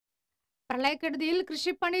പ്രളയക്കെടുതിയിൽ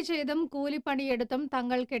കൃഷിപ്പണി ചെയ്തും കൂലിപ്പണിയെടുത്തും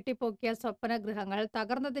തങ്ങൾ കെട്ടിപ്പൊക്കിയ സ്വപ്നഗൃഹങ്ങൾ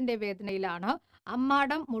തകർന്നതിന്റെ വേദനയിലാണ്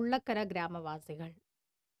അമ്മാടം മുള്ളക്കര ഗ്രാമവാസികൾ.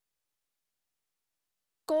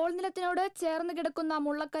 കോൾനിലത്തിനോട് ചേർന്ന് കിടക്കുന്ന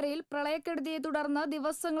മുള്ളക്കരയിൽ പ്രളയക്കെടുതിയെ തുടർന്ന്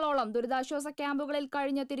ദിവസങ്ങളോളം ദുരിതാശ്വാസ ക്യാമ്പുകളിൽ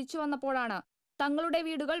കഴിഞ്ഞ് തിരിച്ചു വന്നപ്പോഴാണ് തങ്ങളുടെ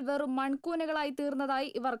വീടുകൾ വെറും മൺകൂനകളായി തീർന്നതായി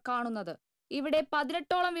ഇവർ കാണുന്നത്. ഇവിടെ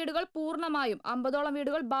 18ഓളം വീടുകൾ പൂർണ്ണമായും 50ഓളം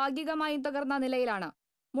വീടുകൾ ഭാഗികമായും തകർന്ന നിലയിലാണ്.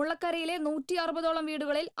 മുള്ളക്കരയിലെ 160ഓളം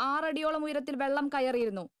വീടുകളിൽ 6 അടിയോളം ഉയരത്തിൽ വെള്ളം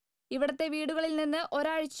കയറിയിരുന്നു. ഇവിടത്തെ വീടുകളിൽ നിന്ന്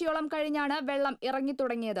ഒരാഴ്ചയോളം കഴിഞ്ഞാണ് വെള്ളം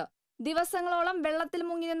ഇറങ്ങിത്തുടങ്ങിയത്. ദിവസങ്ങളോളം വെള്ളത്തിൽ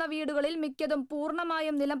മുങ്ങി നിന്ന വീടുകളിൽ മിക്കതും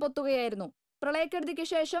പൂർണ്ണമായും നിലംപൊത്തുകയായിരുന്നു. പ്രളയക്കെടുതിക്ക്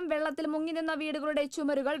ശേഷം വെള്ളത്തിൽ മുങ്ങി നിന്ന വീടുകളുടെ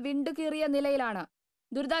ചുമരുകൾ വിണ്ടുകീറിയ നിലയിലാണ്.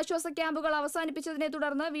 ദുരിതാശ്വാസ ക്യാമ്പുകൾ അവസാനിപ്പിച്ചതിനെ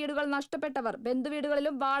തുടർന്ന് വീടുകൾ നഷ്ടപ്പെട്ടവർ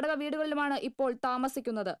ബന്ധുവീടുകളിലും വാടക വീടുകളിലുമാണ് ഇപ്പോൾ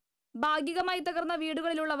താമസിക്കുന്നത്. ഭാഗികമായി തകർന്ന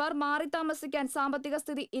വീടുകളിലുള്ളവർ മാറി താമസിക്കാൻ സാമ്പത്തിക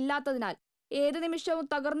സ്ഥിതി ഇല്ലാത്തതിനാൽ ഏതു നിമിഷവും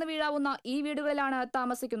തകർന്നു വീഴാവുന്ന ഈ വീടുകളിലാണ്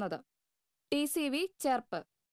താമസിക്കുന്നത്. TCV ചെർപ്പ്.